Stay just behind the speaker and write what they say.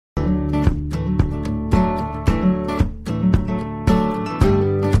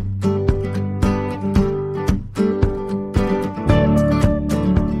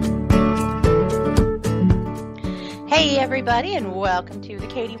everybody, and welcome to the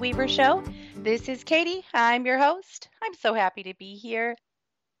Katie Weaver Show. This is Katie. I'm your host. I'm so happy to be here.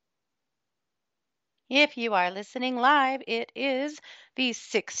 If you are listening live, it is the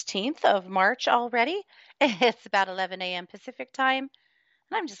 16th of March already. It's about 11 a.m. Pacific time,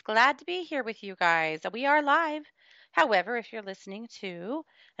 and I'm just glad to be here with you guys. We are live. However, if you're listening to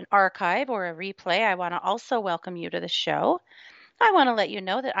an archive or a replay, I want to also welcome you to the show. I want to let you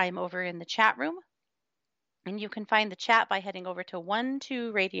know that I'm over in the chat room. And you can find the chat by heading over to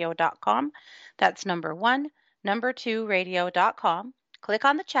 12radio.com. That's number2radio.com. Click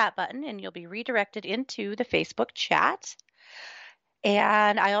on the chat button and you'll be redirected into the Facebook chat.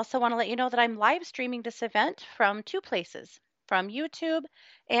 And I also want to let you know that I'm live streaming this event from two places, from YouTube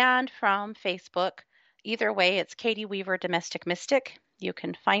and from Facebook. Either way, it's Katie Weaver Domestic Mystic. You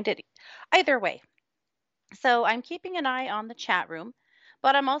can find it either way. So I'm keeping an eye on the chat room,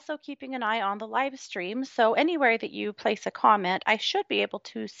 but I'm also keeping an eye on the live stream. So anywhere that you place a comment, I should be able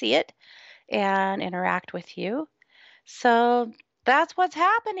to see it and interact with you. So that's what's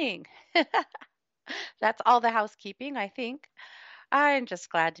happening. That's all the housekeeping, I think. I'm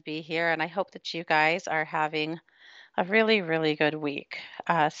just glad to be here, and I hope that you guys are having a really, really good week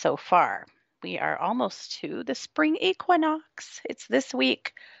so far. We are almost to the spring equinox. It's this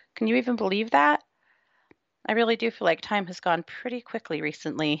week. Can you even believe that? I really do feel like time has gone pretty quickly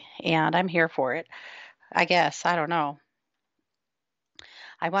recently, and I'm here for it. I guess. I don't know.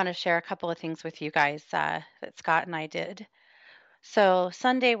 I want to share a couple of things with you guys that Scott and I did. So,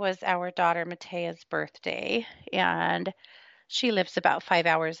 Sunday was our daughter Matea's birthday, and she lives about 5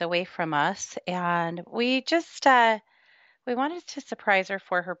 hours away from us. And we just we wanted to surprise her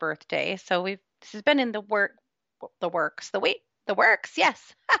for her birthday. So this has been in the works.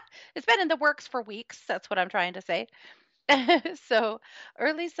 Yes, it's been in the works for weeks. That's what I'm trying to say. So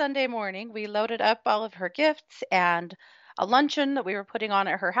early Sunday morning, we loaded up all of her gifts and a luncheon that we were putting on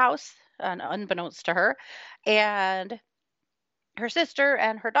at her house, unbeknownst to her, and her sister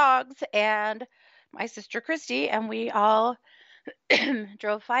and her dogs and my sister Christy, and we all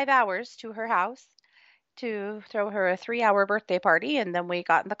drove 5 hours to her house to throw her a 3 hour birthday party, and then we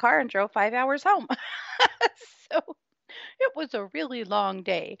got in the car and drove 5 hours home. So it was a really long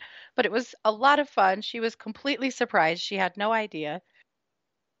day, but it was a lot of fun. She was completely surprised. She had no idea.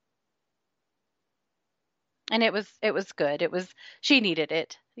 And it was good. She needed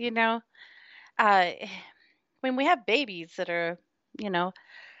it, you know. Uh when we have babies that are, you know,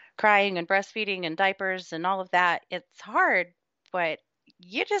 crying and breastfeeding and diapers and all of that, it's hard, but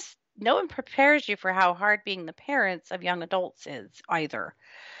you just no one prepares you for how hard being the parents of young adults is either.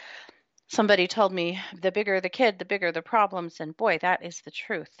 Somebody told me the bigger the kid, the bigger the problems, and boy, that is the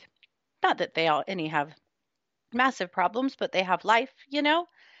truth. Not that they all any have massive problems, but they have life, you know,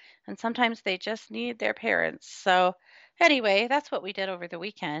 and sometimes they just need their parents. So, anyway, that's what we did over the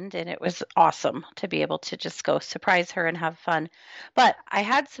weekend, and it was awesome to be able to just go surprise her and have fun. But I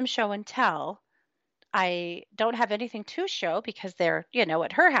had some show and tell. I don't have anything to show because they're,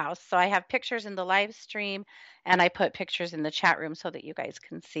 at her house. So I have pictures in the live stream and I put pictures in the chat room so that you guys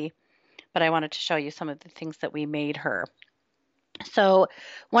can see. But I wanted to show you some of the things that we made her. So,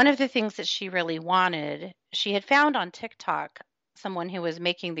 one of the things that she really wanted, she had found on TikTok someone who was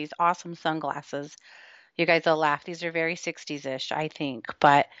making these awesome sunglasses. You guys will laugh. These are very 60s-ish, I think,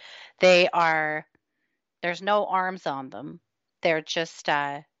 but they are there's no arms on them. They're just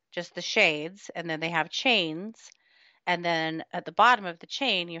the shades, and then they have chains, and then at the bottom of the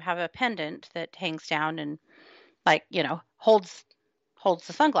chain you have a pendant that hangs down and like, holds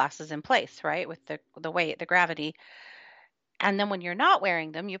the sunglasses in place, right? With the weight, the gravity. And then when you're not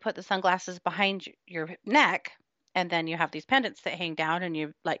wearing them, you put the sunglasses behind your neck, and then you have these pendants that hang down, and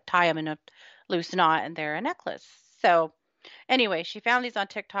you like tie them in a loose knot, and they're a necklace. So anyway, she found these on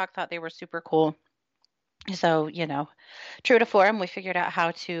TikTok, thought they were super cool. So, true to form, we figured out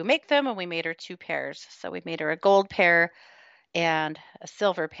how to make them, and we made her two pairs. So we made her a gold pair and a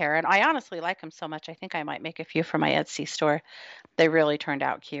silver pair. And I honestly like them so much, I think I might make a few for my Etsy store. They really turned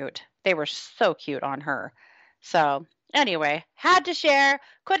out cute. They were so cute on her. So anyway, had to share,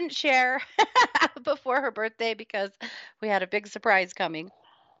 couldn't share before her birthday because we had a big surprise coming.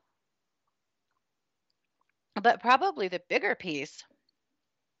 But probably the bigger piece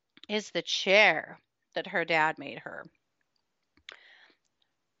is the chair that her dad made her.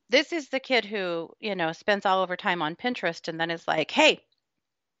 This is the kid who, spends all of her time on Pinterest and then is like, hey,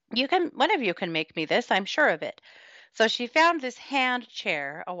 one of you can make me this. I'm sure of it. So she found this hand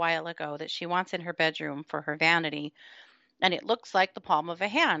chair a while ago that she wants in her bedroom for her vanity. And it looks like the palm of a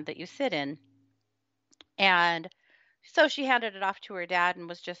hand that you sit in. And so she handed it off to her dad and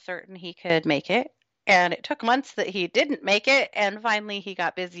was just certain he could make it. And it took months that he didn't make it, and finally he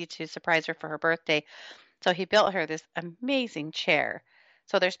got busy to surprise her for her birthday. So he built her this amazing chair.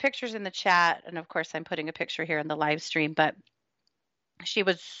 So there's pictures in the chat, and of course I'm putting a picture here in the live stream, but she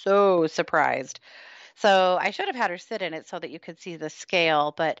was so surprised. So I should have had her sit in it so that you could see the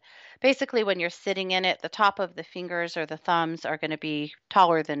scale, but basically when you're sitting in it, the top of the fingers or the thumbs are going to be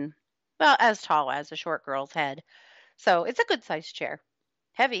taller than, well, as tall as a short girl's head. So it's a good sized chair.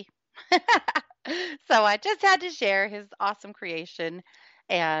 Heavy. So I just had to share his awesome creation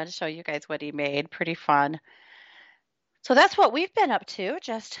and show you guys what he made. Pretty fun. So that's what we've been up to.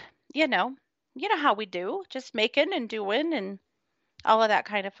 Just, you know, you know how we do, just making and doing and all of that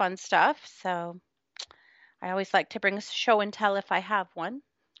kind of fun stuff. So I always like to bring a show and tell if I have one.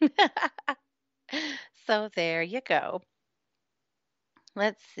 So there you go.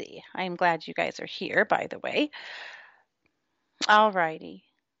 Let's see. I'm glad you guys are here, by the way. All righty.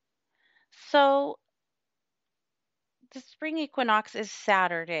 So the spring equinox is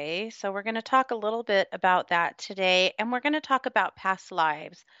Saturday, so we're going to talk a little bit about that today, and we're going to talk about past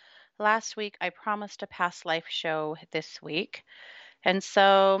lives. Last week, I promised a past life show this week, and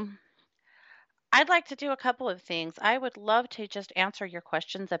so I'd like to do a couple of things. I would love to just answer your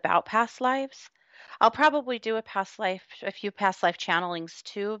questions about past lives. I'll probably do a few past life channelings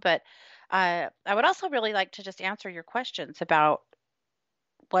too, but I would also really like to just answer your questions about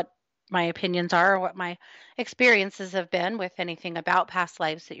what my opinions are or what my experiences have been with anything about past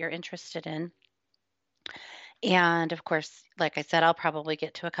lives that you're interested in. And of course, like I said, I'll probably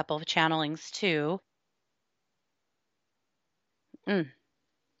get to a couple of channelings too. Mm.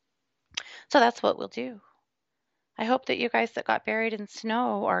 So that's what we'll do. I hope that you guys that got buried in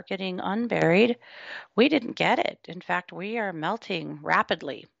snow are getting unburied. We didn't get it. In fact, we are melting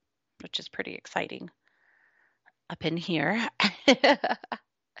rapidly, which is pretty exciting up in here.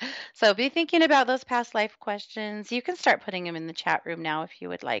 So be thinking about those past life questions. You can start putting them in the chat room now if you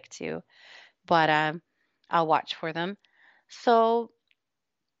would like to, but I'll watch for them. So,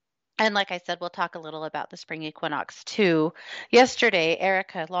 and like I said, we'll talk a little about the spring equinox too. Yesterday,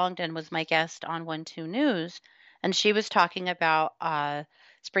 Erica Longden was my guest on 1 2 News, and she was talking about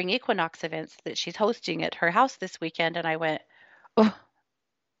spring equinox events that she's hosting at her house this weekend. And I went, "Oh,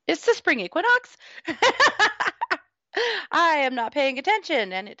 it's the spring equinox?" I am not paying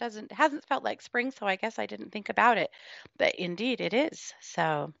attention, and it hasn't felt like spring, so I guess I didn't think about it. But indeed it is.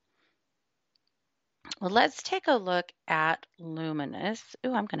 So, well, let's take a look at Luminous.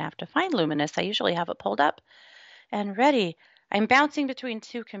 Ooh, I'm going to have to find Luminous. I usually have it pulled up and ready. I'm bouncing between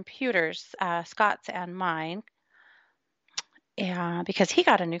two computers, Scott's and mine, because he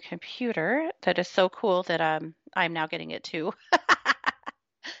got a new computer that is so cool that I'm now getting it too.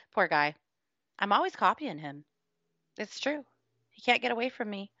 Poor guy. I'm always copying him. It's true. He can't get away from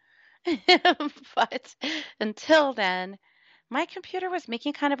me. But until then, my computer was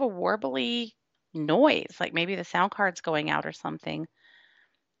making kind of a warbly noise, like maybe the sound card's going out or something.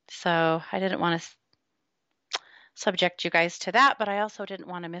 So I didn't want to subject you guys to that, but I also didn't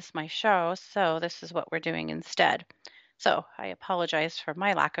want to miss my show. So this is what we're doing instead. So I apologize for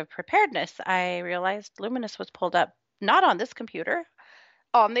my lack of preparedness. I realized Luminous was pulled up not on this computer,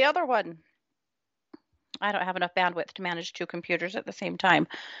 on the other one. I don't have enough bandwidth to manage two computers at the same time,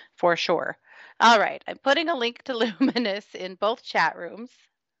 for sure. All right, I'm putting a link to Luminous in both chat rooms.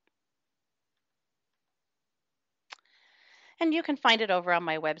 And you can find it over on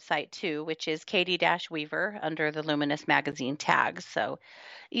my website too, which is Katie-Weaver under the Luminous Magazine tags. So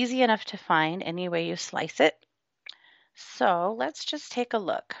easy enough to find any way you slice it. So let's just take a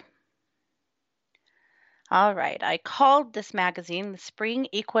look. All right, I called this magazine the Spring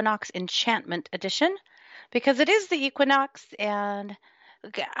Equinox Enchantment Edition because it is the equinox, and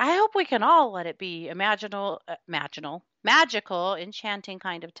I hope we can all let it be magical, enchanting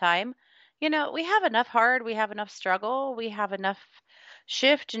kind of time. You know, we have enough hard, we have enough struggle, we have enough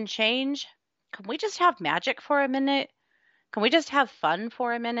shift and change. Can we just have magic for a minute? Can we just have fun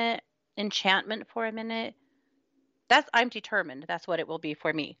for a minute? Enchantment for a minute? I'm determined. That's what it will be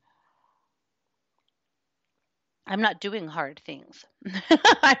for me. I'm not doing hard things.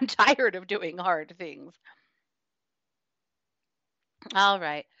 I'm tired of doing hard things. All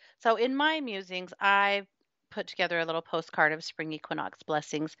right. So in my musings, I put together a little postcard of spring equinox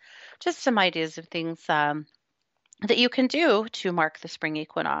blessings, just some ideas of things that you can do to mark the spring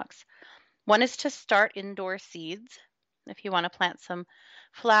equinox. One is to start indoor seeds. If you want to plant some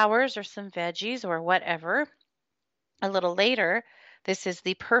flowers or some veggies or whatever, a little later, this is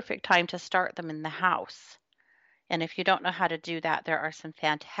the perfect time to start them in the house. And if you don't know how to do that, there are some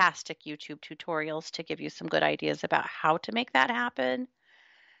fantastic YouTube tutorials to give you some good ideas about how to make that happen.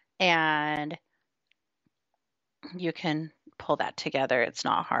 And you can pull that together. It's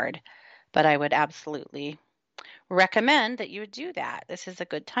not hard, but I would absolutely recommend that you do that. This is a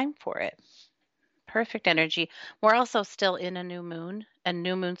good time for it. Perfect energy. We're also still in a new moon, and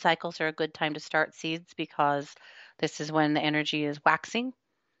new moon cycles are a good time to start seeds because this is when the energy is waxing.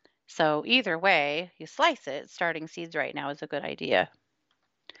 So, either way you slice it, starting seeds right now is a good idea.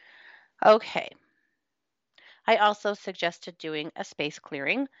 Okay. I also suggested doing a space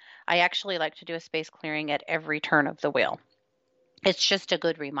clearing. I actually like to do a space clearing at every turn of the wheel. It's just a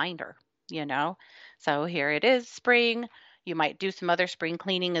good reminder, you know? So here it is, spring. You might do some other spring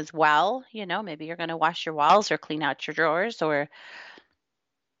cleaning as well. Maybe you're going to wash your walls or clean out your drawers or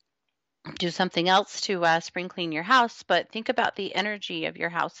do something else to spring clean your house. But think about the energy of your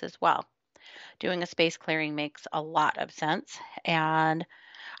house as well. Doing a space clearing makes a lot of sense. And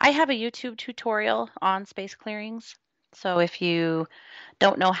I have a YouTube tutorial on space clearings. So if you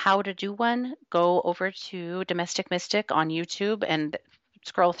don't know how to do one, go over to Domestic Mystic on YouTube and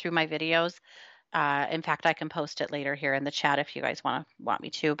scroll through my videos. In fact, I can post it later here in the chat if you guys want me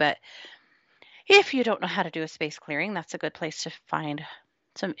to. But if you don't know how to do a space clearing, that's a good place to find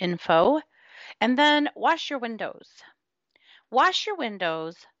some info. And then wash your windows. Wash your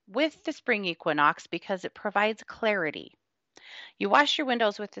windows with the spring equinox because it provides clarity. You wash your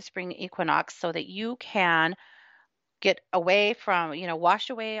windows with the spring equinox so that you can get away from, wash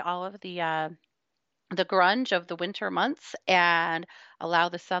away all of the grunge of the winter months and allow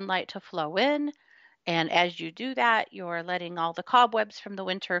the sunlight to flow in. And as you do that, you're letting all the cobwebs from the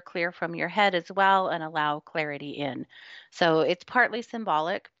winter clear from your head as well and allow clarity in. So it's partly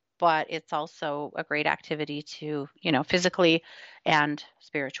symbolic, but it's also a great activity to, physically and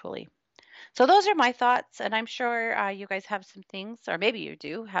spiritually. So those are my thoughts, and I'm sure you guys have some things, or maybe you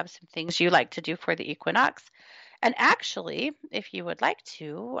do have some things you like to do for the equinox. And actually, if you would like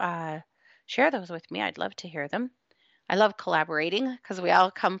to share those with me, I'd love to hear them. I love collaborating because we all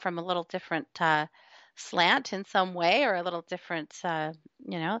come from a little different slant in some way, or a little different,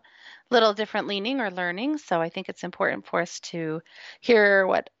 little different leaning or learning. So I think it's important for us to hear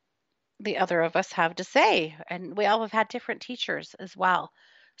what the other of us have to say. And we all have had different teachers as well.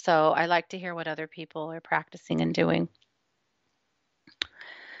 So I like to hear what other people are practicing and doing.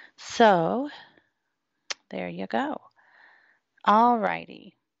 So there you go. All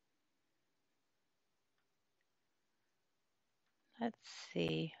righty. Let's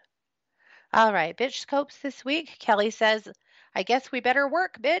see. All right, bitch scopes this week. Kelly says, I guess we better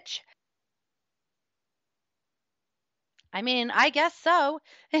work, bitch. I mean, I guess so.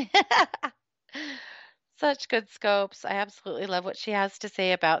 Such good scopes. I absolutely love what she has to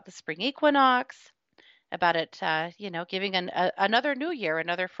say about the spring equinox, about it, giving another new year,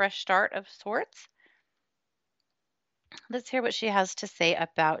 another fresh start of sorts. Let's hear what she has to say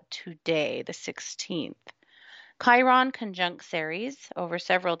about today, the 16th. Chiron conjunct Ceres over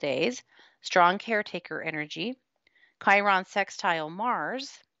several days, strong caretaker energy. Chiron sextile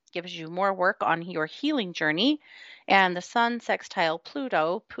Mars gives you more work on your healing journey, and the Sun sextile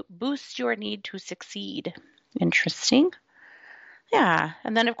Pluto boosts your need to succeed. Interesting. Yeah,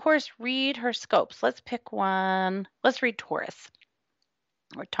 and then of course read her scopes. Let's pick one. Let's read Taurus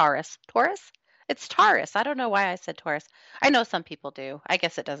or Taurus. Taurus? It's Taurus. I don't know why I said Taurus. I know some people do. I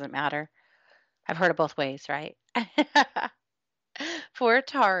guess it doesn't matter. I've heard it both ways, right? For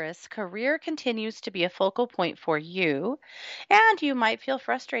Taurus, career continues to be a focal point for you, and you might feel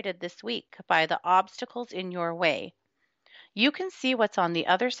frustrated this week by the obstacles in your way. You can see what's on the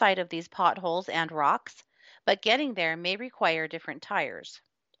other side of these potholes and rocks, but getting there may require different tires.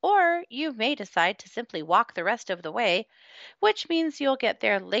 Or you may decide to simply walk the rest of the way, which means you'll get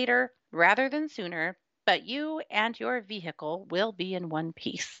there later rather than sooner, but you and your vehicle will be in one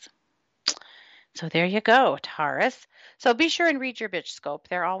piece. So there you go, Taurus. So be sure and read your bitch scope.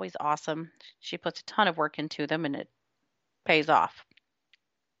 They're always awesome. She puts a ton of work into them and it pays off.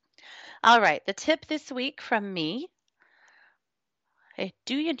 All right, the tip this week from me. Hey,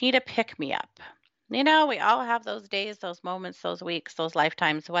 do you need a pick me up? We all have those days, those moments, those weeks, those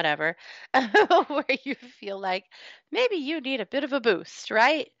lifetimes, whatever, where you feel like maybe you need a bit of a boost,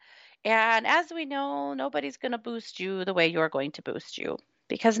 right? And as we know, nobody's going to boost you the way you're going to boost you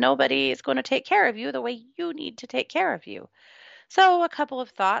because nobody is going to take care of you the way you need to take care of you. So, a couple of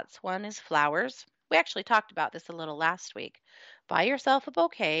thoughts. One is flowers. We actually talked about this a little last week. Buy yourself a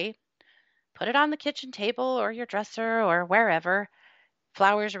bouquet, put it on the kitchen table or your dresser or wherever.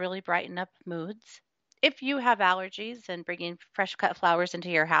 Flowers really brighten up moods. If you have allergies and bringing fresh cut flowers into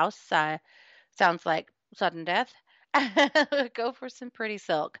your house sounds like sudden death, go for some pretty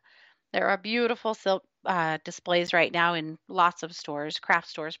silk. There are beautiful silk displays right now in lots of stores, craft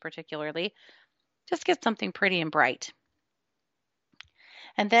stores particularly. Just get something pretty and bright.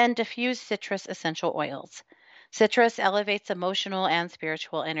 And then diffuse citrus essential oils. Citrus elevates emotional and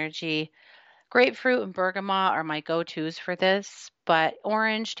spiritual energy. Grapefruit and bergamot are my go-tos for this, but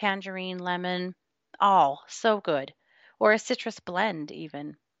orange, tangerine, lemon, all so good. Or a citrus blend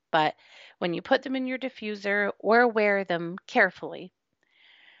even. But when you put them in your diffuser or wear them carefully,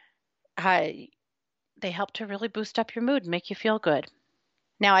 uh, they help to really boost up your mood and make you feel good.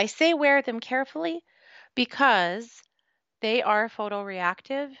 Now, I say wear them carefully because they are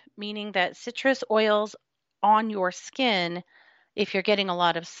photoreactive, meaning that citrus oils on your skin, if you're getting a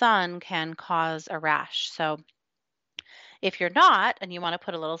lot of sun, can cause a rash. So if you're not and you want to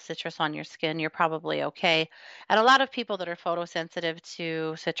put a little citrus on your skin, you're probably okay. And a lot of people that are photosensitive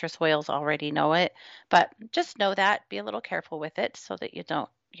to citrus oils already know it, but just know that, be a little careful with it so that you don't,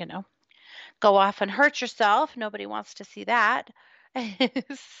 go off and hurt yourself. Nobody wants to see that.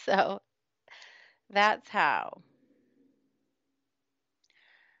 So that's how.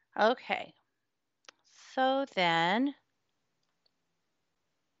 Okay. So then,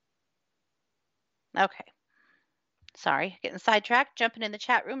 okay. Sorry, getting sidetracked, jumping in the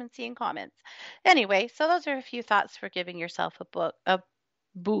chat room and seeing comments. Anyway, so those are a few thoughts for giving yourself a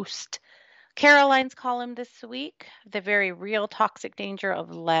boost. Caroline's column this week, the very real toxic danger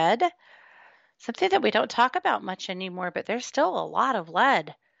of lead. Something that we don't talk about much anymore, but there's still a lot of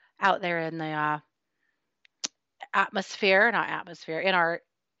lead out there in the in our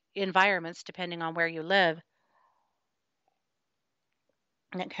environments, depending on where you live.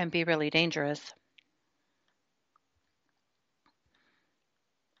 And it can be really dangerous.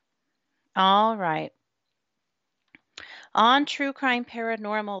 All right. On True Crime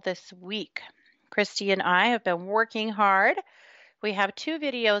Paranormal this week, Christy and I have been working hard. We have 2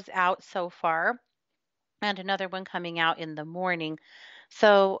 videos out so far and another one coming out in the morning.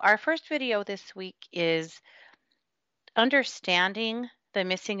 So, our first video this week is understanding the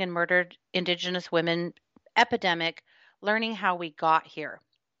missing and murdered Indigenous women epidemic, learning how we got here.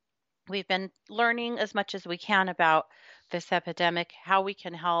 We've been learning as much as we can about this epidemic, how we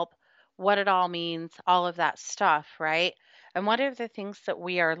can help, what it all means, all of that stuff, right? And one of the things that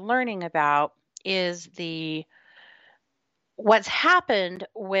we are learning about is the what's happened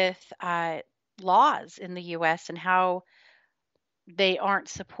with laws in the U.S. and how they aren't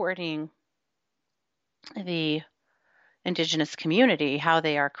supporting the Indigenous community, how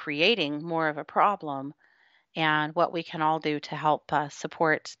they are creating more of a problem, and what we can all do to help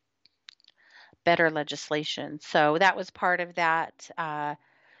support better legislation. So that was part of that,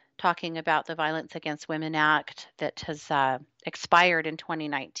 talking about the Violence Against Women Act that has expired in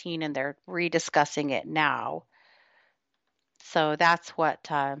 2019, and they're rediscussing it now. So that's what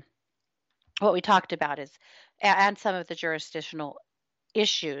we talked about is, and some of the jurisdictional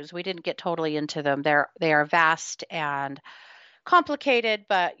issues. We didn't get totally into them. They are vast and complicated,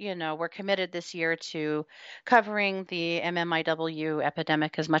 but we're committed this year to covering the MMIW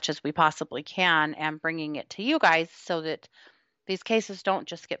epidemic as much as we possibly can and bringing it to you guys so that these cases don't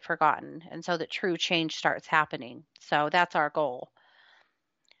just get forgotten and so that true change starts happening. So that's our goal.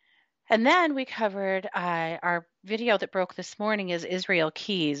 And then we covered our video that broke this morning is Israel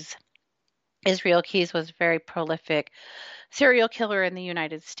Keys. Israel Keys was a very prolific serial killer in the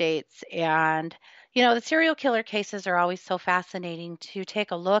United States. And, the serial killer cases are always so fascinating to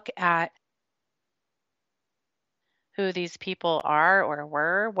take a look at who these people are or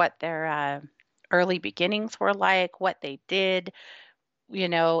were, what their early beginnings were like, what they did.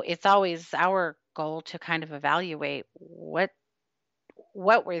 It's always our goal to kind of evaluate what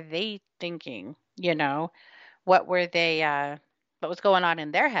were they thinking, what were they what was going on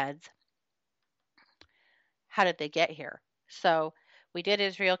in their heads, how did they get here. So we did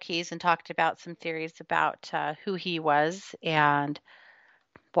Israel Keys and talked about some theories about who he was and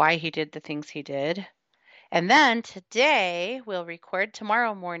why he did the things he did. And then today we'll record,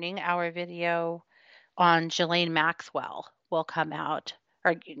 tomorrow morning, our video on Ghislaine Maxwell will come out.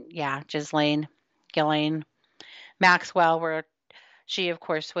 Or yeah, Ghislaine Maxwell, where she, of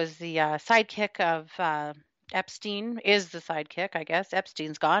course, was the sidekick of Epstein, is the sidekick, I guess.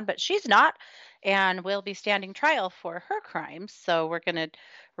 Epstein's gone, but she's not, and will be standing trial for her crimes. So we're going to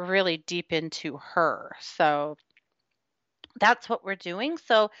really deep into her. So that's what we're doing.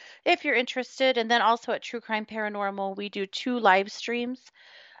 So if you're interested, and then also at True Crime Paranormal, we do 2 live streams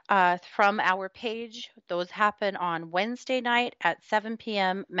from our page. Those happen on Wednesday night at 7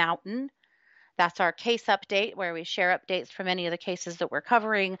 p.m. Mountain. That's our case update where we share updates from any of the cases that we're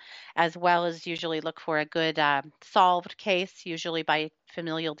covering, as well as usually look for a good solved case, usually by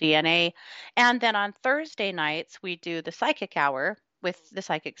familial DNA. And then on Thursday nights, we do the psychic hour, with the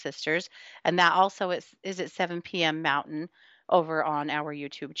Psychic Sisters, and that also is at 7 p.m. Mountain over on our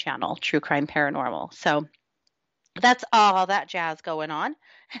YouTube channel, True Crime Paranormal. So that's all that jazz going on.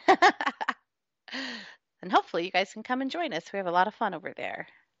 And hopefully you guys can come and join us. We have a lot of fun over there.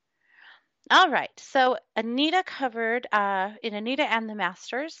 All right. So Anita covered in Anita and the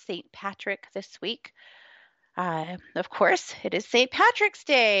Masters, St. Patrick this week. Of course, it is St. Patrick's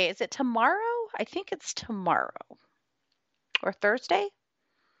Day. Is it tomorrow? I think it's tomorrow or Thursday.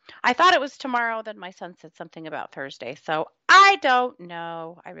 I thought it was tomorrow. Then my son said something about Thursday. So I don't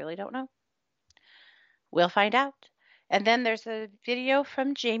know. I really don't know. We'll find out. And then there's a video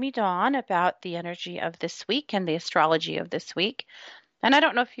from Jamie Dawn about the energy of this week and the astrology of this week. And I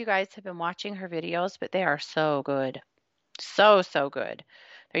don't know if you guys have been watching her videos, but they are so good. So, so good.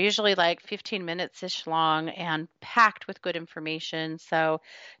 They're usually like 15 minutes-ish long and packed with good information. So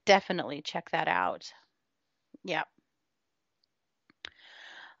definitely check that out. Yeah.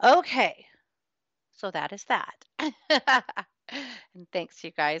 Okay. So that is that. And thanks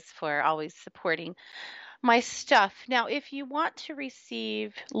you guys for always supporting my stuff. Now, if you want to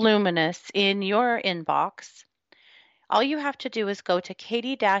receive Luminous in your inbox, all you have to do is go to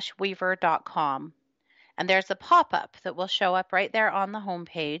katie-weaver.com, and there's a pop-up that will show up right there on the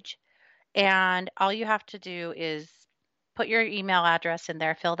homepage. And all you have to do is put your email address in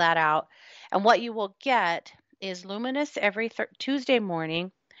there, fill that out, and what you will get is Luminous every Tuesday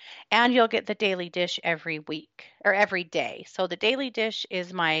morning, and you'll get the Daily Dish every week or every day. So the Daily Dish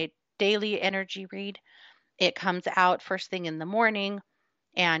is my daily energy read. It comes out first thing in the morning,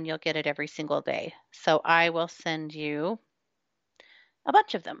 and you'll get it every single day. So I will send you a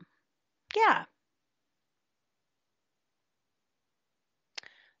bunch of them. Yeah.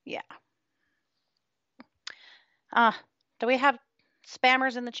 Yeah. Do we have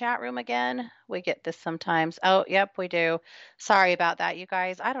spammers in the chat room again? We get this sometimes. Oh, yep, we do. Sorry about that, you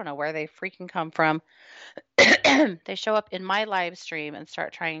guys. I don't know where they freaking come from. They show up in my live stream and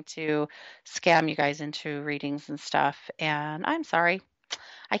start trying to scam you guys into readings and stuff. And I'm sorry.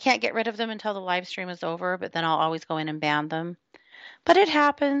 I can't get rid of them until the live stream is over, but then I'll always go in and ban them. But it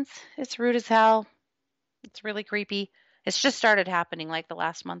happens. It's rude as hell. It's really creepy. It's just started happening like the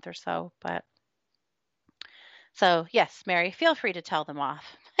last month or so, but so yes, Mary, feel free to tell them off.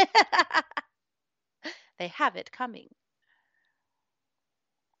 They have it coming.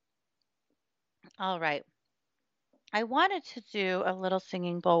 All right. I wanted to do a little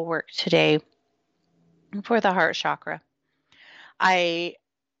singing bowl work today for the heart chakra. I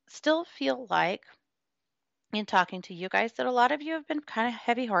still feel like in talking to you guys that a lot of you have been kind of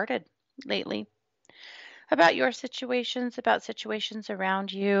heavy-hearted lately about your situations, about situations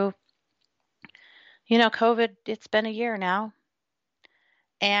around you. You know, COVID, it's been a year now.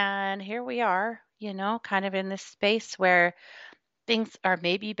 And here we are, you know, kind of in this space where things are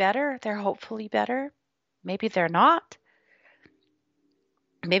maybe better. They're hopefully better. Maybe they're not.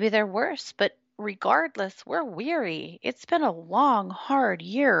 Maybe they're worse. But regardless, we're weary. It's been a long, hard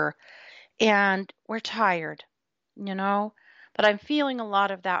year and we're tired, you know? But I'm feeling a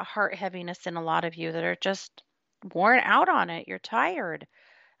lot of that heart heaviness in a lot of you that are just worn out on it. You're tired.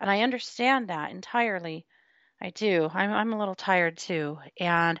 And I understand that entirely. I do. I'm a little tired too.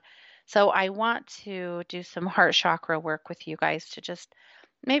 And so I want to do some heart chakra work with you guys to just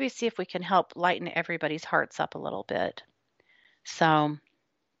maybe see if we can help lighten everybody's hearts up a little bit. So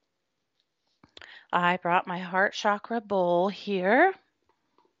I brought my heart chakra bowl here.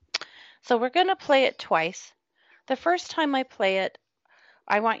 So we're going to play it twice. The first time I play it,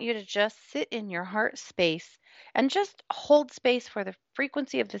 I want you to just sit in your heart space and just hold space for the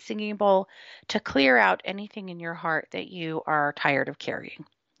frequency of the singing bowl to clear out anything in your heart that you are tired of carrying.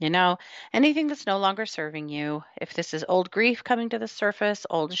 You know, anything that's no longer serving you. If this is old grief coming to the surface,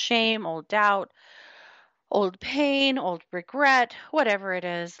 old shame, old doubt, old pain, old regret, whatever it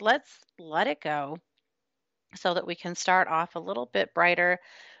is, let's let it go so that we can start off a little bit brighter,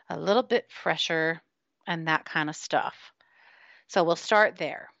 a little bit fresher, and that kind of stuff. So we'll start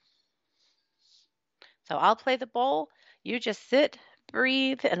there. So I'll play the bowl. You just sit,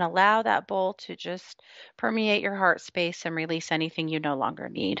 breathe, and allow that bowl to just permeate your heart space and release anything you no longer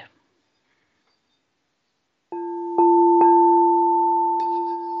need.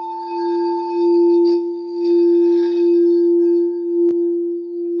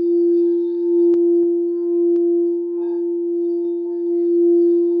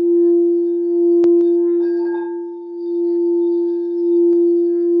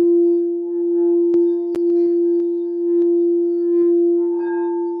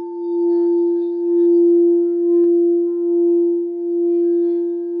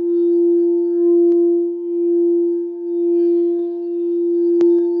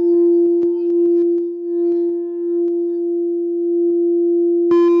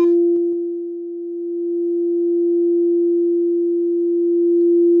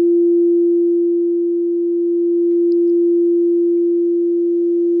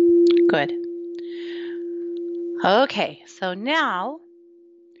 Okay, so now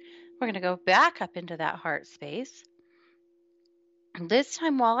we're going to go back up into that heart space. This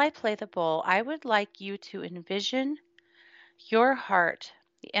time while I play the bowl, I would like you to envision your heart,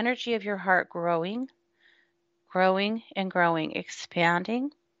 the energy of your heart growing, growing and growing,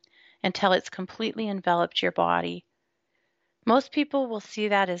 expanding until it's completely enveloped your body. Most people will see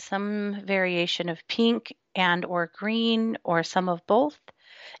that as some variation of pink and or green or some of both.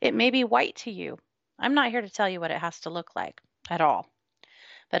 It may be white to you. I'm not here to tell you what it has to look like at all.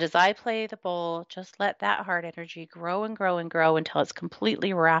 But as I play the bowl, just let that heart energy grow and grow and grow until it's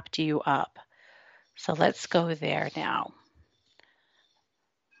completely wrapped you up. So let's go there now.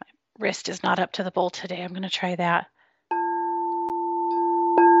 My wrist is not up to the bowl today. I'm going to try that.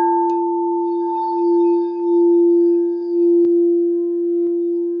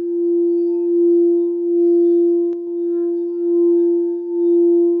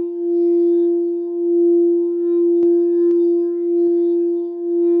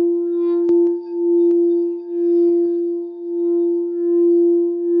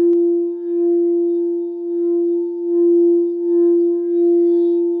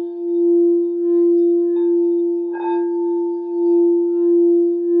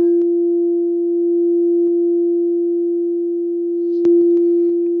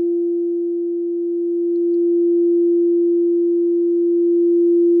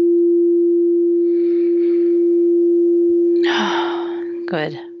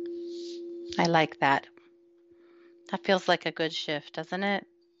 Good. I like that. That feels like a good shift, doesn't it?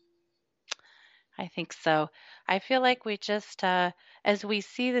 I think so. I feel like we just, as we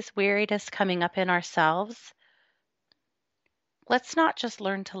see this weariness coming up in ourselves, let's not just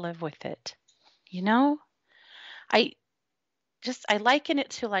learn to live with it. You know, I I liken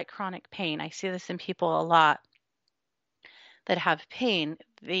it to like chronic pain. I see this in people a lot that have pain.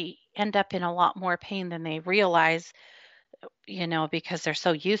 They end up in a lot more pain than they realize, because they're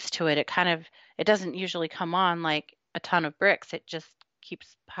so used to it. It doesn't usually come on like a ton of bricks. It just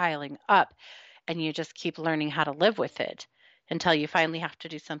keeps piling up and you just keep learning how to live with it until you finally have to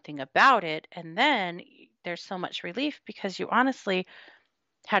do something about it. And then there's so much relief because you honestly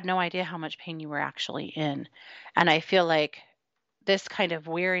had no idea how much pain you were actually in. And I feel like this kind of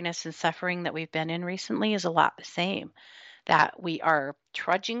weariness and suffering that we've been in recently is a lot the same, that we are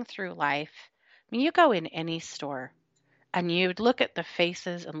trudging through life. I mean, you go in any store and you look at the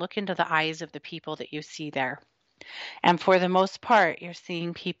faces and look into the eyes of the people that you see there. And for the most part, you're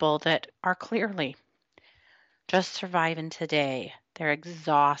seeing people that are clearly just surviving today. They're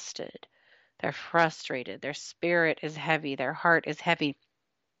exhausted. They're frustrated. Their spirit is heavy. Their heart is heavy.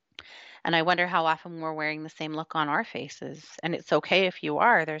 And I wonder how often we're wearing the same look on our faces. And it's okay if you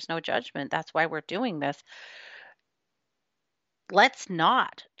are, there's no judgment. That's why we're doing this. Let's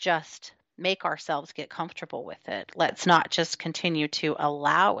not just make ourselves get comfortable with it. Let's not just continue to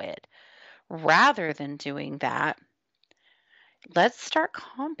allow it. Rather than doing that, let's start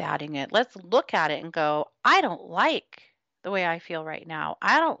combating it. Let's look at it and go, I don't like the way I feel right now.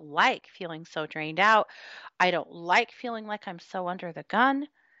 I don't like feeling so drained out. I don't like feeling like I'm so under the gun.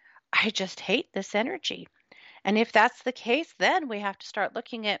 I just hate this energy. And if that's the case, then we have to start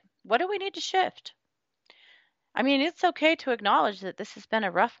looking at what do we need to shift? I mean, it's okay to acknowledge that this has been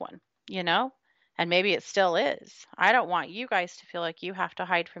a rough one, you know, and maybe it still is. I don't want you guys to feel like you have to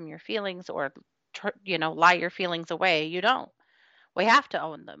hide from your feelings or, lie your feelings away. You don't. We have to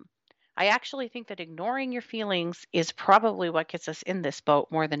own them. I actually think that ignoring your feelings is probably what gets us in this boat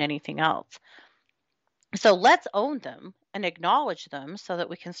more than anything else. So let's own them and acknowledge them so that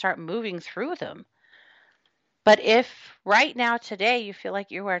we can start moving through them. But if right now, today, you feel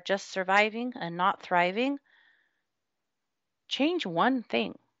like you are just surviving and not thriving, change one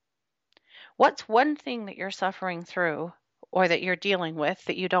thing. What's one thing that you're suffering through or that you're dealing with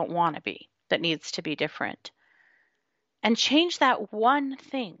that you don't want to be, that needs to be different? And change that one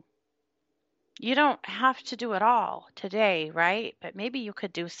thing. You don't have to do it all today, right? But maybe you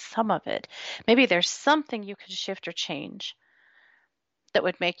could do some of it. Maybe there's something you could shift or change that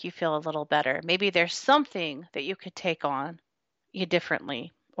would make you feel a little better. Maybe there's something that you could take on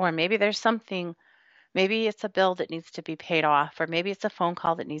differently. Or maybe there's something, maybe it's a bill that needs to be paid off, or maybe it's a phone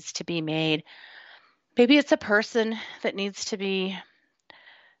call that needs to be made. Maybe it's a person that needs to be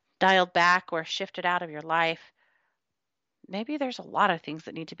dialed back or shifted out of your life. Maybe there's a lot of things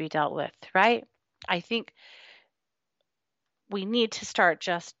that need to be dealt with, right? I think we need to start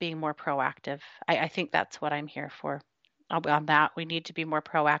just being more proactive. I think that's what I'm here for. On that, we need to be more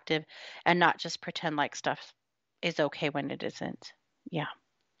proactive and not just pretend like stuff is okay when it isn't. Yeah.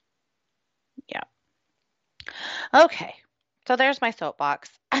 Yeah. Okay. So there's my soapbox.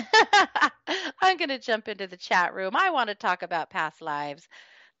 I'm going to jump into the chat room. I want to talk about past lives.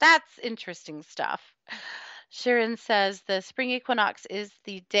 That's interesting stuff. Sharon says the spring equinox is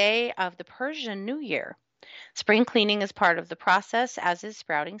the day of the Persian New Year. Spring cleaning is part of the process, as is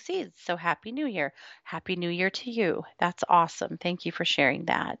sprouting seeds. So Happy New Year. Happy New Year to you. That's awesome. Thank you for sharing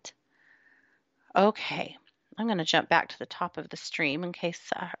that. Okay. I'm going to jump back to the top of the stream in case,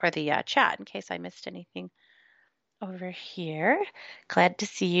 or the chat in case I missed anything over here. Glad to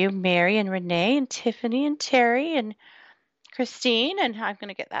see you, Mary and Renee and Tiffany and Terry and Christine. And I'm going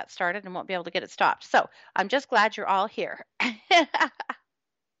to get that started and won't be able to get it stopped. So I'm just glad you're all here.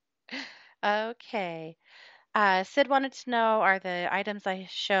 Okay. Sid wanted to know, are the items I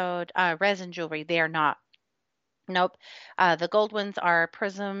showed resin jewelry? They are not. Nope. The gold ones are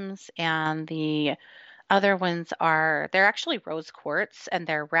prisms, and the other ones they're actually rose quartz, and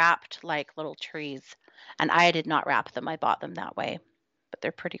they're wrapped like little trees. And I did not wrap them. I bought them that way, but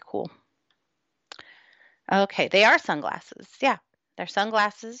they're pretty cool. Okay, they are sunglasses. Yeah, they're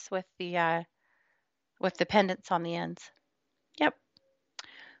sunglasses with the pendants on the ends. Yep.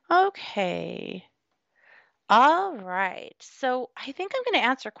 Okay. All right. So I think I'm going to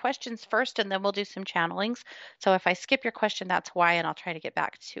answer questions first and then we'll do some channelings. So if I skip your question, that's why, and I'll try to get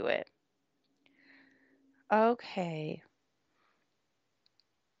back to it. Okay.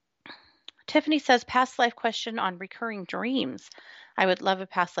 Tiffany says, past life question on recurring dreams. I would love a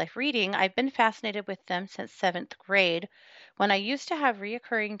past life reading. I've been fascinated with them since 7th grade when I used to have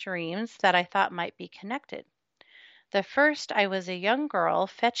reoccurring dreams that I thought might be connected. The first, I was a young girl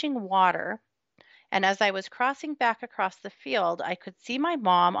fetching water, and as I was crossing back across the field, I could see my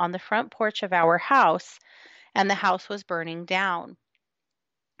mom on the front porch of our house, and the house was burning down.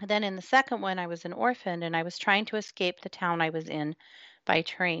 Then in the second one, I was an orphan, and I was trying to escape the town I was in by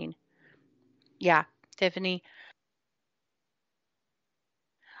train. Yeah, Tiffany,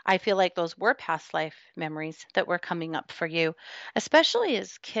 I feel like those were past life memories that were coming up for you, especially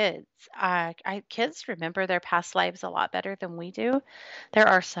as kids. Kids remember their past lives a lot better than we do. There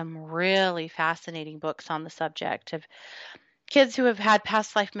are some really fascinating books on the subject of kids who have had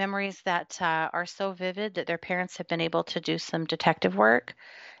past life memories that are so vivid that their parents have been able to do some detective work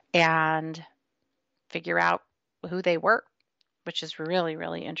and figure out who they were, which is really,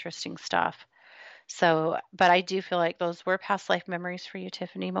 really interesting stuff. So, but I do feel like those were past life memories for you,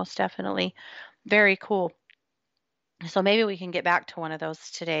 Tiffany, most definitely. Very cool. So maybe we can get back to one of those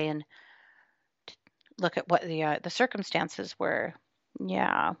today and look at what the circumstances were.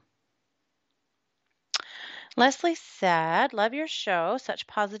 Yeah. Leslie said, "Love your show. Such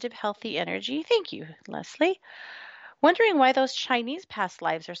positive, healthy energy." Thank you, Leslie. Wondering why those Chinese past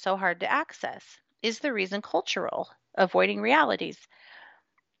lives are so hard to access. Is the reason cultural? Avoiding realities?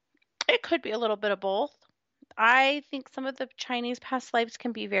 It could be a little bit of both. I think some of the Chinese past lives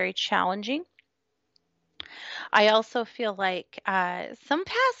can be very challenging. I also feel like some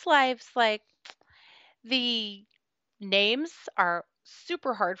past lives, like the names are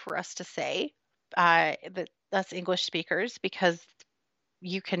super hard for us to say, us English speakers, because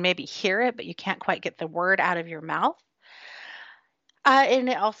you can maybe hear it, but you can't quite get the word out of your mouth. And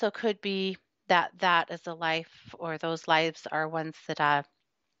it also could be that that is a life, or those lives are ones that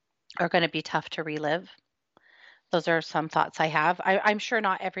are going to be tough to relive. Those are some thoughts I have. I'm sure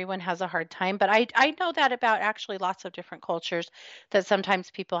not everyone has a hard time, but I know that about actually lots of different cultures, that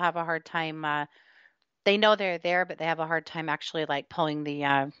sometimes people have a hard time. They know they're there, but they have a hard time actually like pulling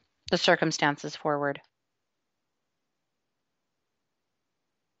the circumstances forward.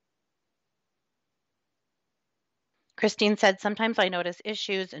 Christine said, sometimes I notice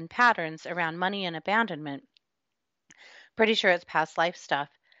issues and patterns around money and abandonment. Pretty sure it's past life stuff.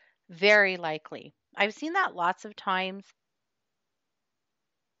 Very likely. I've seen that lots of times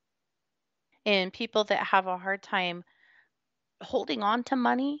in people that have a hard time holding on to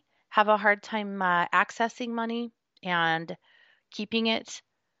money, have a hard time accessing money and keeping it,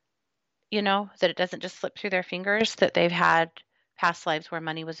 that it doesn't just slip through their fingers, that they've had past lives where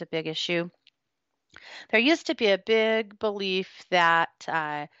money was a big issue. There used to be a big belief that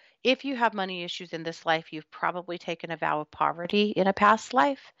if you have money issues in this life, you've probably taken a vow of poverty in a past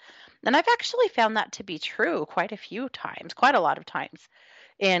life. And I've actually found that to be true quite a few times, quite a lot of times,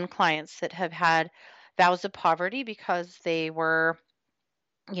 in clients that have had vows of poverty because they were,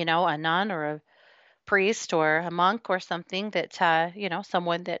 a nun or a priest or a monk or something that,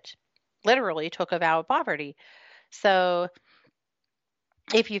 someone that literally took a vow of poverty. So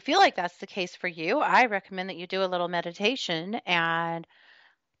if you feel like that's the case for you, I recommend that you do a little meditation and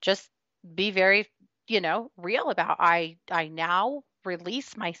just be very, real about I now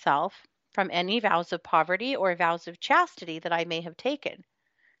release myself from any vows of poverty or vows of chastity that I may have taken.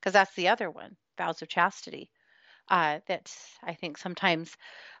 because that's the other one, vows of chastity, that I think sometimes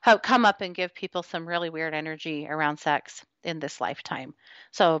come up and give people some really weird energy around sex in this lifetime.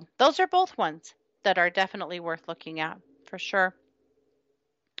 So those are both ones that are definitely worth looking at for sure.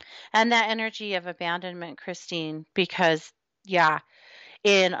 And that energy of abandonment, Christine, because yeah,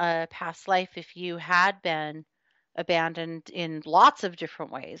 in a past life, if you had been abandoned in lots of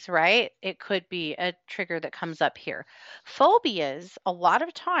different ways, right? It could be a trigger that comes up here. Phobias, a lot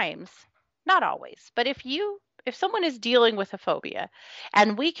of times, not always, but if someone is dealing with a phobia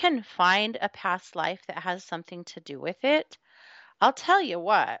and we can find a past life that has something to do with it, I'll tell you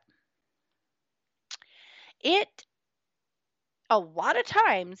what, it a lot of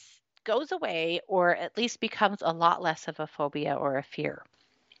times goes away or at least becomes a lot less of a phobia or a fear.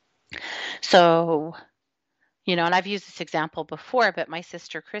 So, and I've used this example before, but my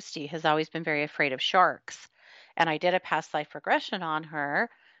sister Christy has always been very afraid of sharks. And I did a past life regression on her,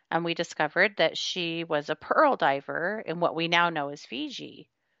 and we discovered that she was a pearl diver in what we now know as Fiji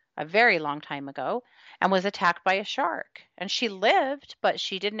a very long time ago and was attacked by a shark. And she lived, but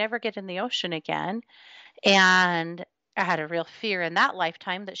she didn't ever get in the ocean again. And I had a real fear in that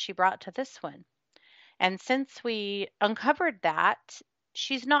lifetime that she brought to this one. And since we uncovered that,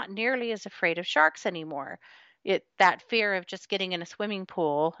 she's not nearly as afraid of sharks anymore. That fear of just getting in a swimming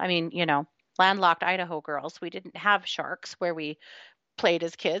pool. I mean, landlocked Idaho girls, we didn't have sharks where we played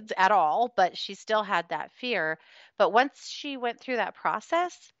as kids at all, but she still had that fear. But once she went through that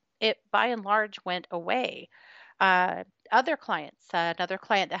process, it by and large went away. Uh, Other clients, another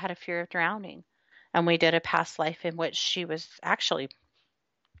client that had a fear of drowning, and we did a past life in which she was actually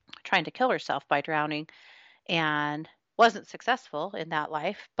trying to kill herself by drowning and wasn't successful in that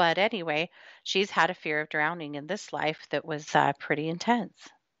life. But anyway, she's had a fear of drowning in this life that was pretty intense.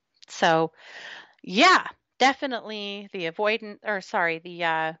 So, yeah, definitely the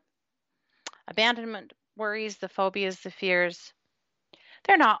abandonment worries, the phobias, the fears,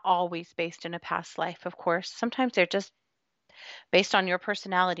 they're not always based in a past life, of course. Sometimes they're just based on your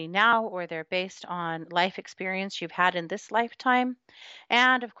personality now, or they're based on life experience you've had in this lifetime.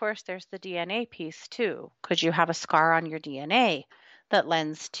 And of course, there's the DNA piece too. Could you have a scar on your DNA that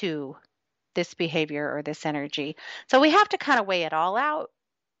lends to this behavior or this energy? So we have to kind of weigh it all out.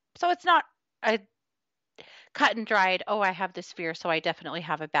 So it's not a cut and dried, oh, I have this fear, so I definitely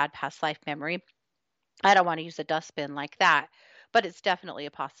have a bad past life memory. I don't want to use a dustbin like that, but it's definitely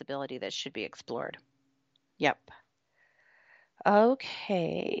a possibility that should be explored. Yep.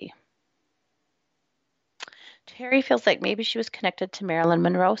 Okay. Terry feels like maybe she was connected to Marilyn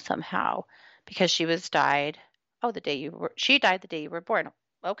Monroe somehow because she died the day you were born.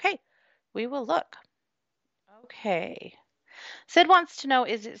 Okay, we will look. Okay. Sid wants to know,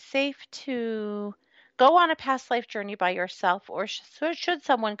 is it safe to go on a past life journey by yourself or should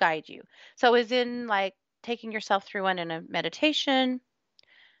someone guide you? So is in like taking yourself through one in a meditation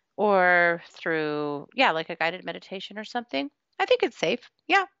or through, yeah, like a guided meditation or something? I think it's safe.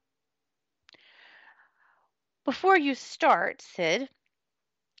 Yeah. Before you start, Sid,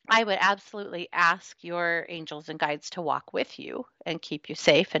 I would absolutely ask your angels and guides to walk with you and keep you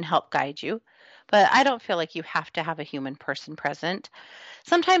safe and help guide you. But I don't feel like you have to have a human person present.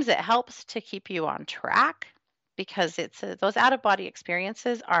 Sometimes it helps to keep you on track because those out of body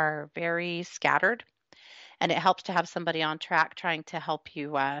experiences are very scattered, and it helps to have somebody on track trying to help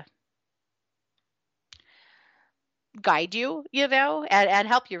you guide you, and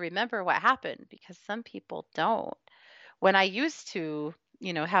help you remember what happened because some people don't. When I used to,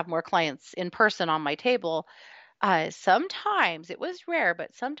 have more clients in person on my table, sometimes it was rare,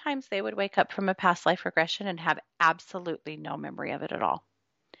 but sometimes they would wake up from a past life regression and have absolutely no memory of it at all.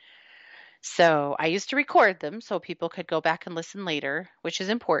 So I used to record them so people could go back and listen later, which is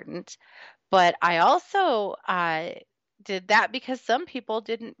important. But I also did that because some people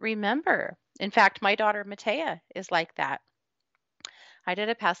didn't remember. In fact, my daughter Matea is like that. I did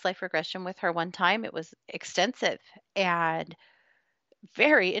a past life regression with her one time. It was extensive and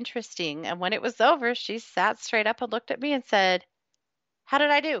very interesting. And when it was over, she sat straight up and looked at me and said, "How did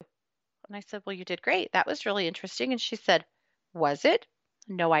I do?" And I said, "Well, you did great. That was really interesting." And she said, "Was it?"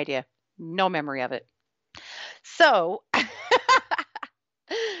 No idea. No memory of it. So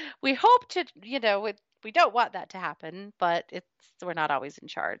we hope to, we don't want that to happen, but we're not always in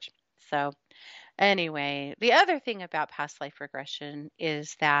charge. So anyway, the other thing about past life regression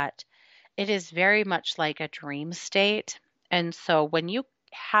is that it is very much like a dream state. And so when you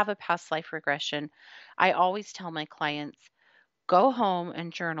have a past life regression, I always tell my clients, go home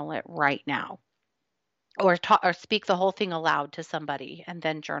and journal it right now. Or talk or speak the whole thing aloud to somebody and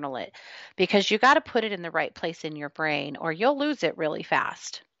then journal it because you got to put it in the right place in your brain or you'll lose it really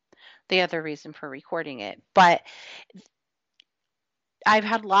fast. the other reason for recording it. But I've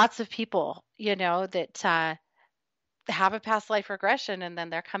had lots of people, that have a past life regression and then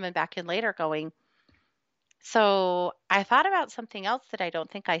they're coming back in later going, so I thought about something else that I don't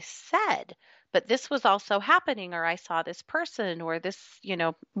think I said, but this was also happening, or I saw this person, or this,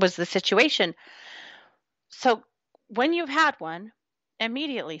 was the situation. So when you've had one,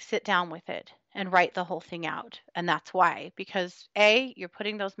 immediately sit down with it and write the whole thing out. And that's why, because A, you're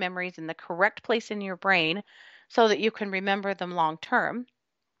putting those memories in the correct place in your brain so that you can remember them long term.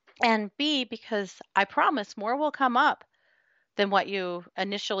 And B, because I promise more will come up than what you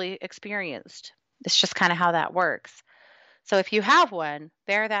initially experienced. It's just kind of how that works. So if you have one,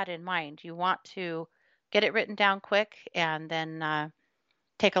 bear that in mind. You want to get it written down quick and then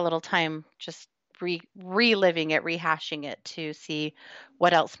take a little time just reliving it, rehashing it to see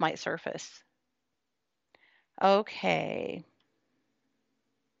what else might surface. Okay.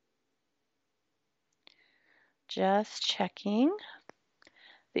 Just checking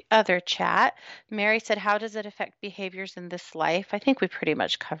the other chat. Mary said, how does it affect behaviors in this life? I think we pretty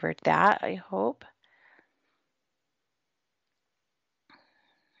much covered that, I hope.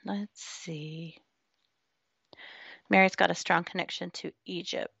 Let's see. Mary's got a strong connection to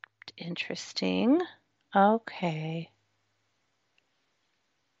Egypt. Interesting. Okay.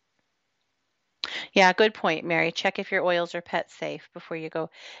 Yeah, good point, Mary. Check if your oils are pet safe before you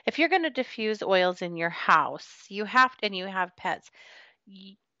go. If you're going to diffuse oils in your house, you have and you have pets,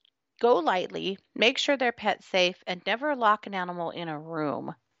 go lightly, make sure they're pet safe, and never lock an animal in a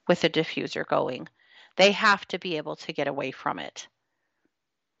room with a diffuser going. They have to be able to get away from it.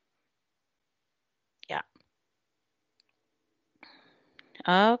 Yeah.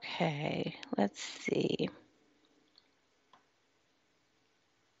 Okay, let's see.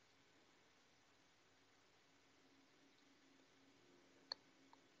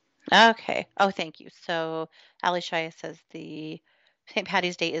 Okay. Oh, thank you. So Ali Shaya says the St.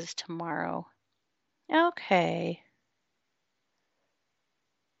 Patty's Day is tomorrow. Okay.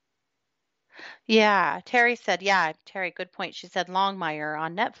 Yeah, Terry said, yeah, Terry, good point. She said Longmire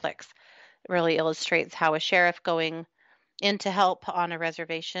on Netflix really illustrates how a sheriff going in to help on a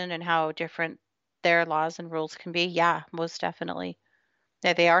reservation and how different their laws and rules can be. Yeah, most definitely.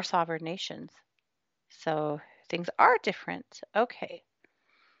 Yeah, they are sovereign nations. So things are different. Okay.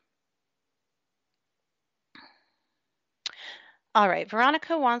 All right.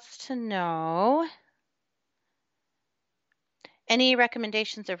 Veronica wants to know any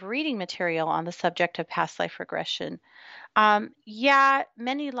recommendations of reading material on the subject of past life regression. Yeah,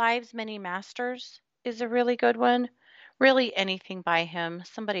 Many Lives, Many Masters is a really good one. Really anything by him.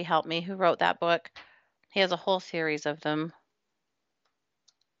 Somebody help me who wrote that book. He has a whole series of them.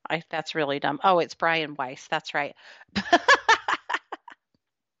 That's really dumb. Oh, it's Brian Weiss. That's right.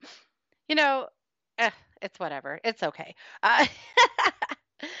 You know, eh, it's whatever. It's okay. Uh,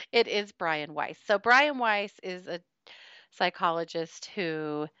 it is Brian Weiss. So Brian Weiss is a psychologist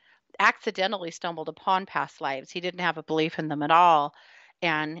who accidentally stumbled upon past lives. He didn't have a belief in them at all.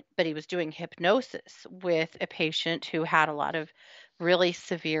 But he was doing hypnosis with a patient who had a lot of really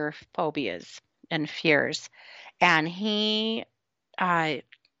severe phobias and fears. And he uh,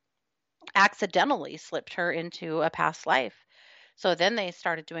 accidentally slipped her into a past life. So then they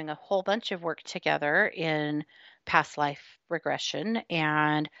started doing a whole bunch of work together in past life regression.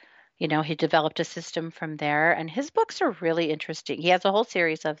 And, he developed a system from there. And his books are really interesting. He has a whole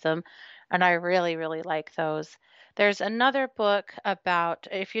series of them. And I really, really like those. There's another book about,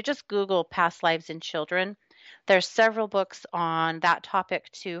 if you just Google past lives in children, there's several books on that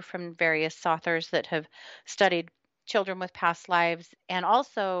topic too from various authors that have studied children with past lives and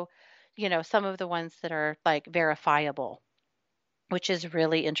also some of the ones that are like verifiable, which is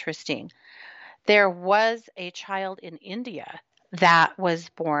really interesting. There was a child in India that was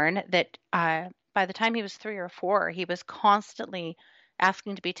born that by the time he was 3 or 4, he was constantly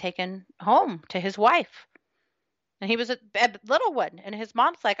asking to be taken home to his wife. And he was a little one. And his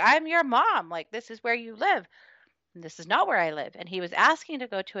mom's like, I'm your mom. Like, this is where you live. And this is not where I live. And he was asking to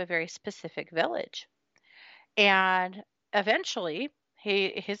go to a very specific village. And eventually,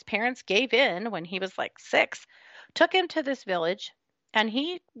 his parents gave in when he was like 6, took him to this village, and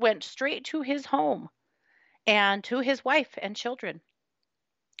he went straight to his home and to his wife and children.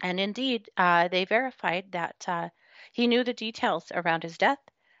 And indeed, they verified that he knew the details around his death,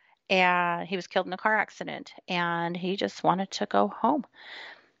 and he was killed in a car accident, and he just wanted to go home.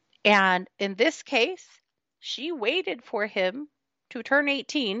 And in this case, she waited for him to turn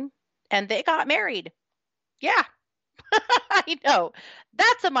 18, and they got married. Yeah. I know.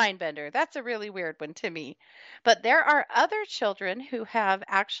 That's a mind bender. That's a really weird one to me. But there are other children who have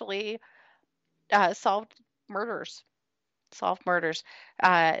actually solved murders. Solved murders.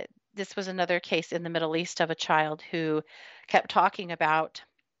 Uh, this was another case in the Middle East of a child who kept talking about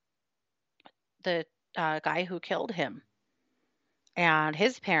the guy who killed him. And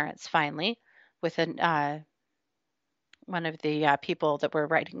his parents finally, with one of the people that were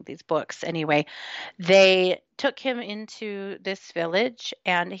writing these books anyway, they took him into this village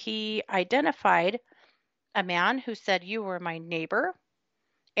and he identified a man who said, "You were my neighbor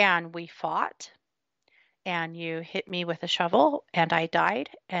and we fought and you hit me with a shovel and I died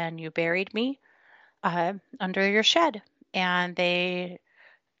and you buried me under your shed." And they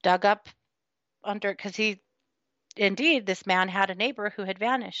dug up under, because this man had a neighbor who had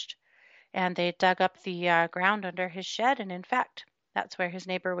vanished. And they dug up the ground under his shed, and in fact, that's where his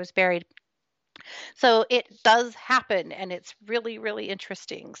neighbor was buried. So it does happen, and it's really, really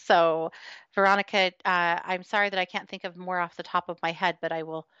interesting. So, Veronica, I'm sorry that I can't think of more off the top of my head, but I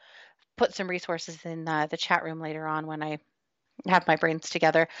will put some resources in the chat room later on when I have my brains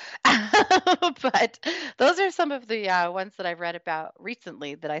together. But those are some of the ones that I've read about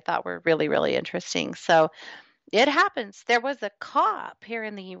recently that I thought were really, really interesting. So it happens. There was a cop here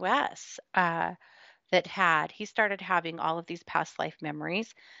in the US he started having all of these past life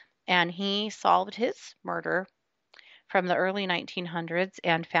memories, and he solved his murder from the early 1900s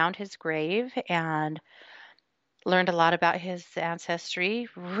and found his grave and learned a lot about his ancestry.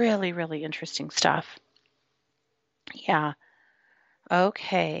 Really, really interesting stuff. Yeah.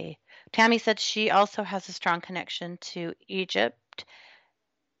 Okay. Tammy said she also has a strong connection to Egypt.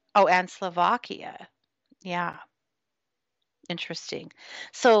 Oh, and Slovakia. Yeah. Interesting.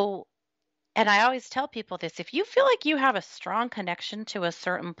 So, and I always tell people this, if you feel like you have a strong connection to a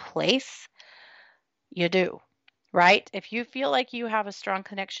certain place, you do, right? If you feel like you have a strong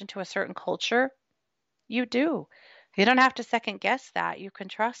connection to a certain culture, you do. You don't have to second guess that. You can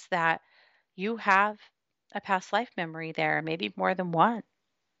trust that you have a past life memory there, maybe more than one.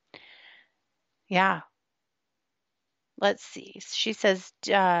 Yeah. Let's see. She says,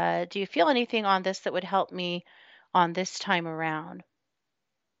 do you feel anything on this that would help me on this time around?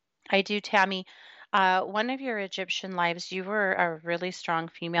 I do, Tammy. One of your Egyptian lives, you were a really strong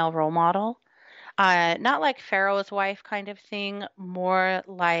female role model. Not like Pharaoh's wife kind of thing, more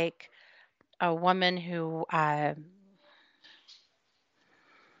like a woman who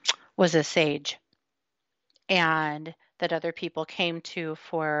was a sage and that other people came to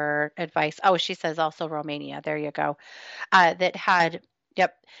for advice. Oh, she says also Romania. There you go. That had,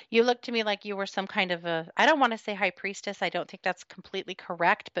 yep. You looked to me like you were some kind of I don't want to say high priestess. I don't think that's completely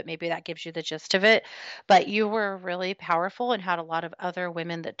correct, but maybe that gives you the gist of it. But you were really powerful and had a lot of other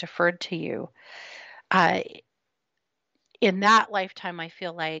women that deferred to you. Uh, in that lifetime, I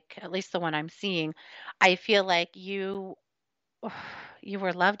feel like, at least the one I'm seeing, I feel like you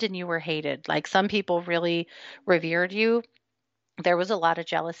were loved and you were hated. Like some people really revered you. There was a lot of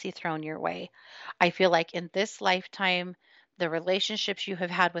jealousy thrown your way. I feel like in this lifetime, the relationships you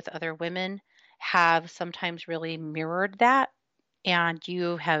have had with other women have sometimes really mirrored that. And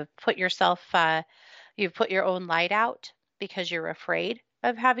you have you've put your own light out because you're afraid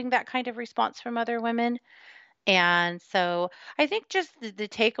of having that kind of response from other women. And so I think just the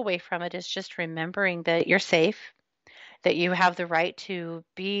takeaway from it is just remembering that you're safe, that you have the right to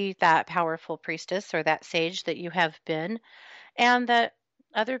be that powerful priestess or that sage that you have been, and that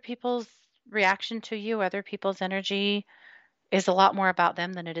other people's reaction to you, other people's energy is a lot more about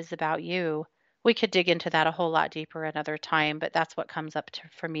them than it is about you. We could dig into that a whole lot deeper another time, but that's what comes up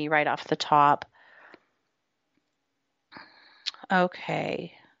for me right off the top.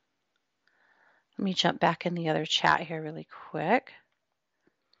 Okay. Let me jump back in the other chat here really quick.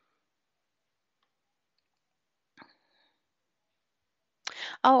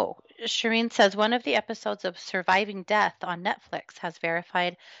 Oh, Shireen says one of the episodes of Surviving Death on Netflix has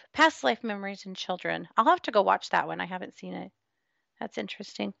verified past life memories in children. I'll have to go watch that one. I haven't seen it. That's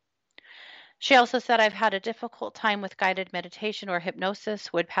interesting. She also said, I've had a difficult time with guided meditation or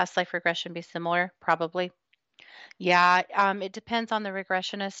hypnosis. Would past life regression be similar? Probably. Yeah, it depends on the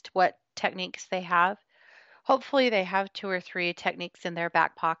regressionist, what techniques they have. Hopefully, they have two or three techniques in their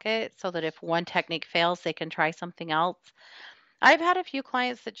back pocket so that if one technique fails, they can try something else. I've had a few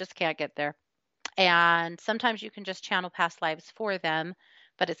clients that just can't get there. And sometimes you can just channel past lives for them,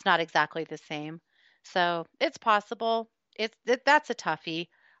 but it's not exactly the same. So it's possible. That's a toughie.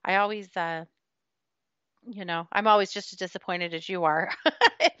 I always, I'm always just as disappointed as you are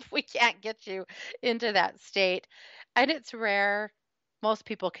if we can't get you into that state. And it's rare. most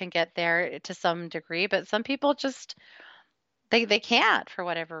people can get there to some degree, but some people just they can't for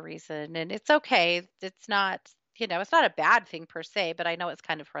whatever reason, and it's okay. It's not, it's not a bad thing per se, but I know it's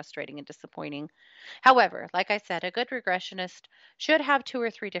kind of frustrating and disappointing. However, like I said, a good regressionist should have two or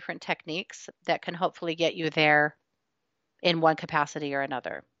three different techniques that can hopefully get you there in one capacity or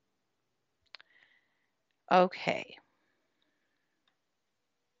another. Okay.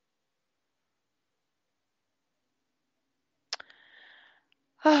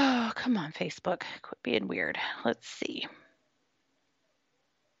 Oh, come on, Facebook. Quit being weird. Let's see.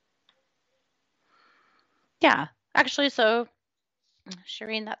 Yeah, actually, so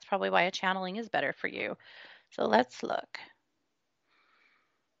Shireen, that's probably why a channeling is better for you. So let's look.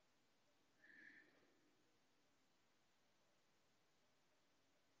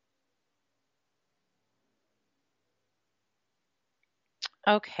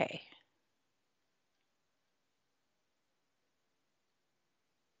 Okay.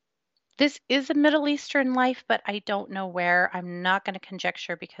 This is a Middle Eastern life, but I don't know where. I'm not going to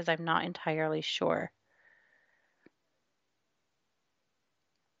conjecture because I'm not entirely sure.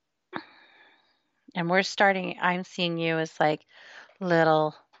 And I'm seeing you as like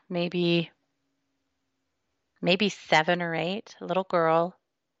little, maybe 7 or 8, a little girl.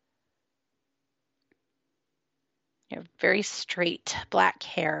 You have very straight black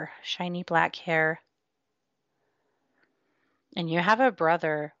hair, shiny black hair. And you have a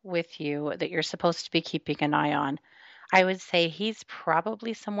brother with you that you're supposed to be keeping an eye on. I would say he's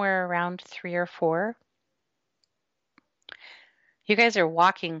probably somewhere around 3 or 4. You guys are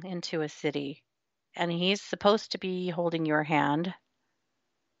walking into a city, and he's supposed to be holding your hand.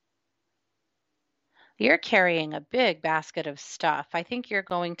 You're carrying a big basket of stuff. I think you're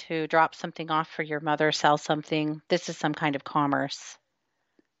going to drop something off for your mother, sell something. This is some kind of commerce.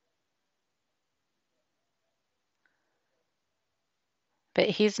 But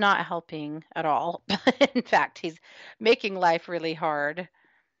he's not helping at all. In fact, he's making life really hard.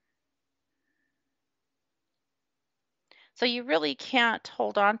 So you really can't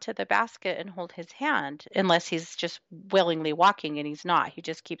hold on to the basket and hold his hand unless he's just willingly walking, and he's not. He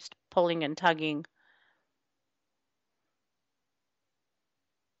just keeps pulling and tugging.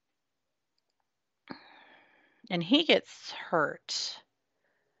 And he gets hurt.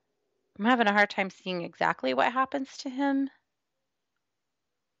 I'm having a hard time seeing exactly what happens to him.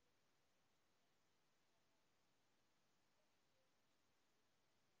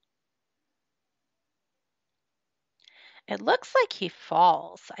 It looks like he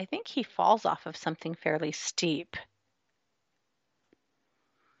falls. I think he falls off of something fairly steep.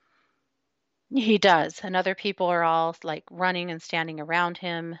 He does. And other people are all like running and standing around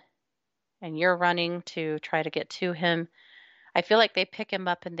him, and you're running to try to get to him. I feel like they pick him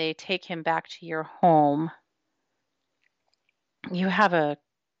up and they take him back to your home. You have a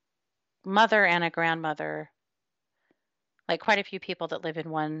mother and a grandmother, like quite a few people that live in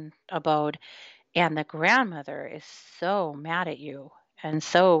one abode. And the grandmother is so mad at you and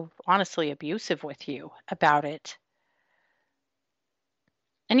so honestly abusive with you about it.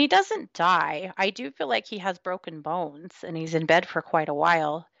 And he doesn't die. I do feel like he has broken bones and he's in bed for quite a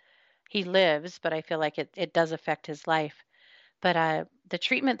while. He lives, but I feel like it does affect his life. But the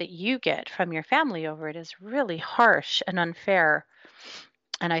treatment that you get from your family over it is really harsh and unfair.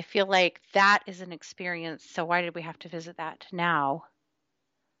 And I feel like that is an experience. So why did we have to visit that now?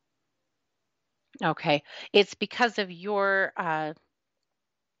 Okay. It's because of your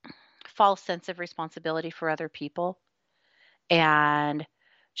false sense of responsibility for other people. And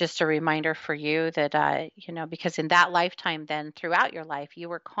just a reminder for you that, because in that lifetime, then throughout your life, you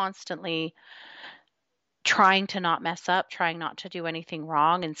were constantly trying to not mess up, trying not to do anything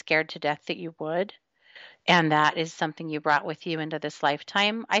wrong, and scared to death that you would. And that is something you brought with you into this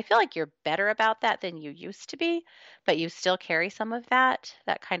lifetime. I feel like you're better about that than you used to be, but you still carry some of that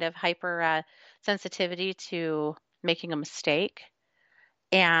kind of hyper sensitivity to making a mistake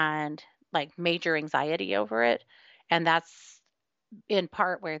and like major anxiety over it. And that's in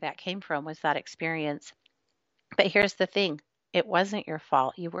part where that came from, was that experience. But here's the thing, it wasn't your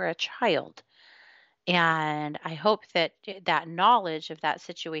fault. You were a child. And I hope that that knowledge of that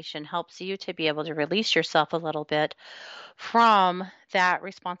situation helps you to be able to release yourself a little bit from that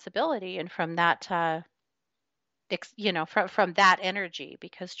responsibility and from that, from that energy,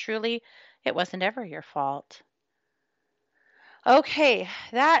 because truly it wasn't ever your fault. Okay,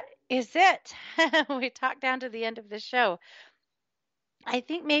 that is it. We talked down to the end of the show. I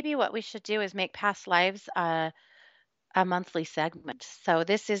think maybe what we should do is make past lives a monthly segment. So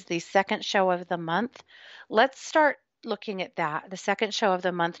this is the second show of the month. Let's start looking at that. The second show of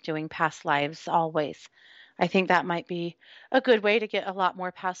the month, doing past lives always. I think that might be a good way to get a lot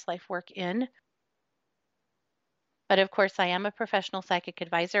more past life work in. But of course, I am a professional psychic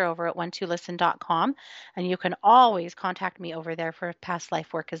advisor over at one2listen.com, and you can always contact me over there for past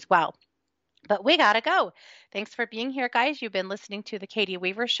life work as well. But we gotta go. Thanks for being here, guys. You've been listening to the Katie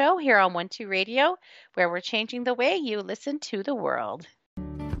Weaver Show here on 1-2 Radio, where we're changing the way you listen to the world.